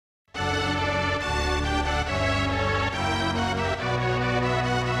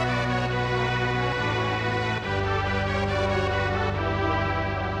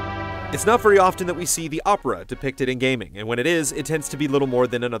It's not very often that we see the opera depicted in gaming, and when it is, it tends to be little more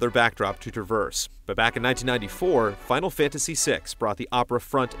than another backdrop to traverse. But back in 1994, Final Fantasy VI brought the opera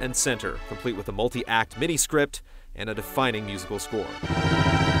front and center, complete with a multi-act mini-script and a defining musical score.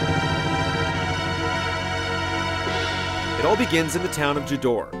 It all begins in the town of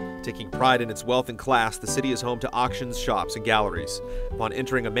Jador. Taking pride in its wealth and class, the city is home to auctions, shops, and galleries. Upon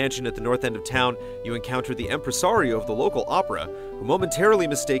entering a mansion at the north end of town, you encounter the impresario of the local opera, who momentarily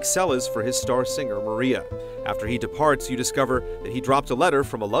mistakes Celes for his star singer, Maria. After he departs, you discover that he dropped a letter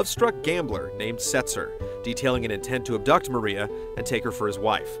from a love-struck gambler named Setzer, detailing an intent to abduct Maria and take her for his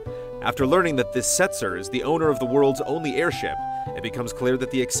wife. After learning that this Setzer is the owner of the world's only airship, it becomes clear that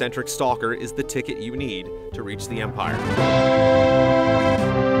the eccentric stalker is the ticket you need to reach the Empire.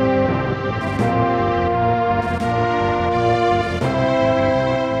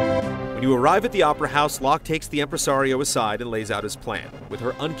 When you arrive at the Opera House, Locke takes the impresario aside and lays out his plan. With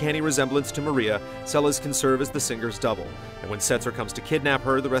her uncanny resemblance to Maria, Celes can serve as the singer's double, and when Setzer comes to kidnap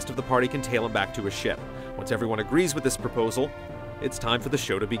her, the rest of the party can tail him back to his ship. Once everyone agrees with this proposal, it's time for the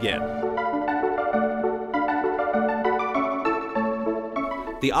show to begin.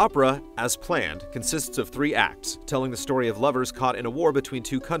 The opera, as planned, consists of 3 acts, telling the story of lovers caught in a war between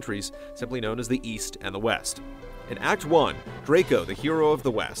 2 countries, simply known as the East and the West. In Act 1, Draco, the hero of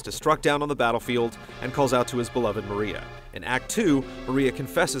the West, is struck down on the battlefield and calls out to his beloved Maria. In Act 2, Maria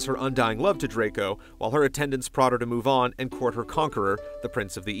confesses her undying love to Draco, while her attendants prod her to move on and court her conqueror, the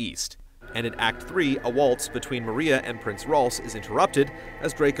Prince of the East. And in Act 3, a waltz between Maria and Prince Ralse is interrupted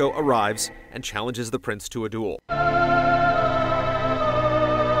as Draco arrives and challenges the prince to a duel.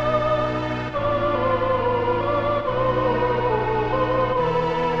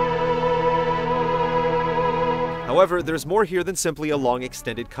 However, there's more here than simply a long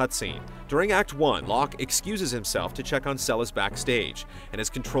extended cutscene. During Act 1, Locke excuses himself to check on Celes backstage, and as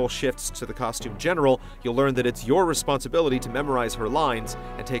control shifts to the costume general, you'll learn that it's your responsibility to memorize her lines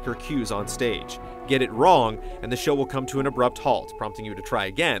and take her cues on stage. Get it wrong, and the show will come to an abrupt halt, prompting you to try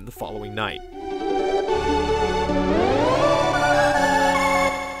again the following night.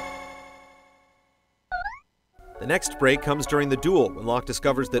 The next break comes during the duel, when Locke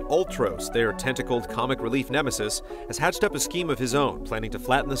discovers that Ultros, their tentacled comic relief nemesis, has hatched up a scheme of his own, planning to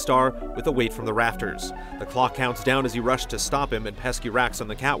flatten the star with a weight from the rafters. The clock counts down as you rush to stop him, and pesky racks on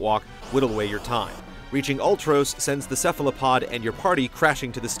the catwalk whittle away your time. Reaching Ultros sends the cephalopod and your party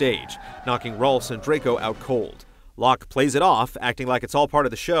crashing to the stage, knocking Ralse and Draco out cold. Locke plays it off, acting like it's all part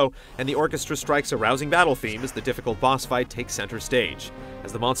of the show, and the orchestra strikes a rousing battle theme as the difficult boss fight takes center stage.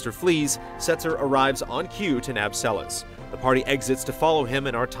 As the monster flees, Setzer arrives on cue to nab Celes. The party exits to follow him,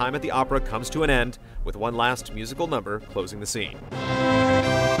 and our time at the opera comes to an end, with one last musical number closing the scene.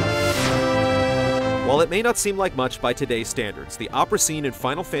 While it may not seem like much by today's standards, the opera scene in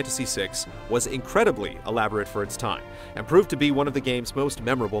Final Fantasy VI was incredibly elaborate for its time, and proved to be one of the game's most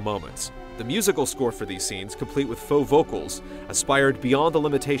memorable moments. The musical score for these scenes, complete with faux vocals, aspired beyond the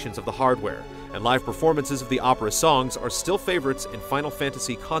limitations of the hardware, and live performances of the opera songs are still favorites in Final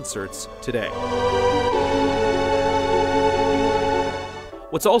Fantasy concerts today.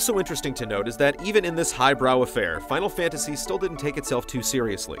 What's also interesting to note is that even in this highbrow affair, Final Fantasy still didn't take itself too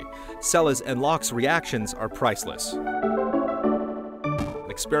seriously. Celes and Locke's reactions are priceless.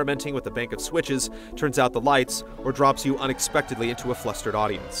 Experimenting with a bank of switches turns out the lights or drops you unexpectedly into a flustered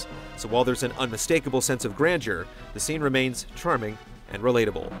audience. So while there's an unmistakable sense of grandeur, the scene remains charming and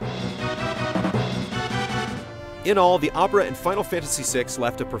relatable. In all, the opera in Final Fantasy VI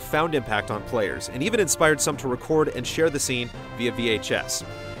left a profound impact on players, and even inspired some to record and share the scene via VHS.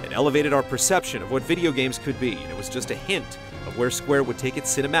 It elevated our perception of what video games could be, and it was just a hint of where Square would take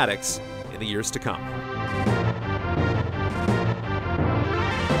its cinematics in the years to come.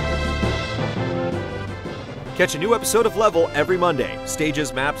 Catch a new episode of Level every Monday.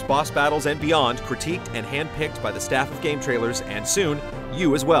 Stages, maps, boss battles, and beyond, critiqued and handpicked by the staff of GameTrailers, and soon,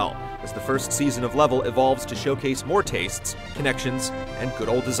 you as well, as the first season of Level evolves to showcase more tastes, connections, and good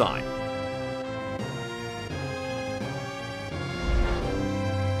old design.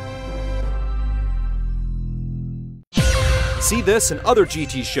 See this and other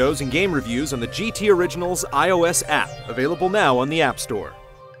GT shows and game reviews on the GT Originals iOS app, available now on the App Store.